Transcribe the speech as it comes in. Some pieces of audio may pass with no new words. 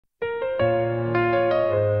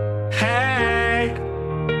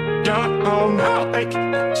like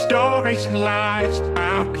stories and lies.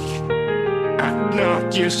 I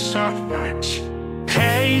love you so much.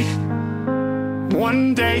 Hey,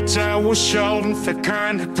 one day I will show the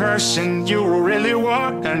kind of person you really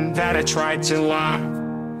were, and that I tried to lie.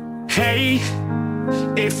 Hey,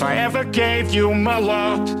 if I ever gave you my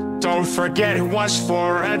love, don't forget it was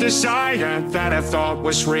for a desire that I thought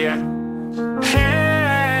was real.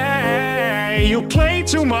 Hey, you play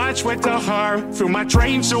too much with the heart, threw my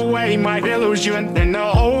dreams away, my illusion, and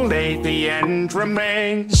only the end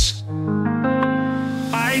remains.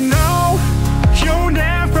 I know you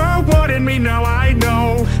never wanted me, now I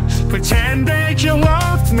know. Pretend that you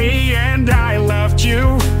loved me and I loved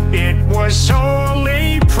you. It was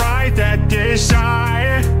only pride, that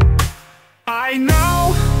desire. I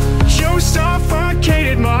know you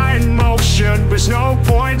suffocated my emotion. There's no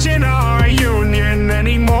point in our union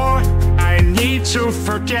anymore. I need to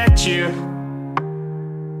forget you.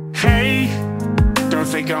 Hey, don't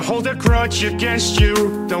think I hold a grudge against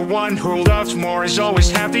you. The one who loves more is always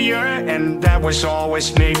happier, and that was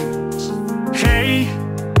always me. Hey,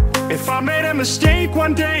 if I made a mistake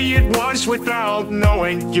one day, it was without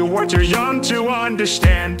knowing. You were too young to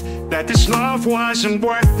understand that this love wasn't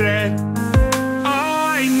worth it.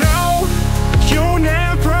 I know you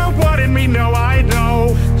never wanted me, no, I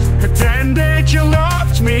know. Pretend that you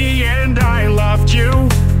loved me and I loved you.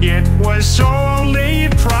 It was only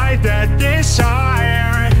pride, that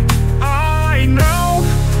desire. I know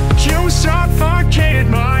you suffocated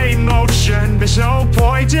my emotion. There's no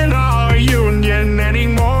point in our union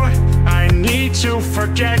anymore. I need to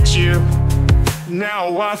forget you.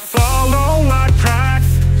 Now I follow my path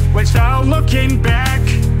without looking back.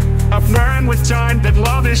 I've learned with time that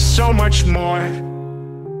love is so much more.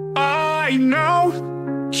 I know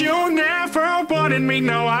you never wanted me,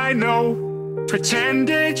 no, I know.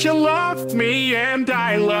 Pretended you loved me and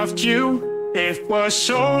I loved you. It was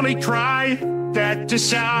only pride, that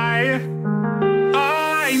desire.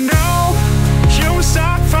 I know you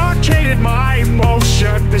suffocated my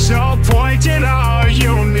emotion. There's no point in our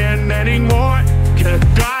union anymore.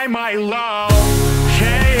 Goodbye, my love.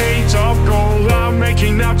 Hey, don't go on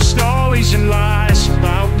making up stories and lies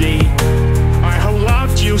about me. I have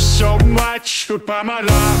loved you so much. Goodbye, my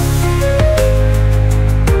love.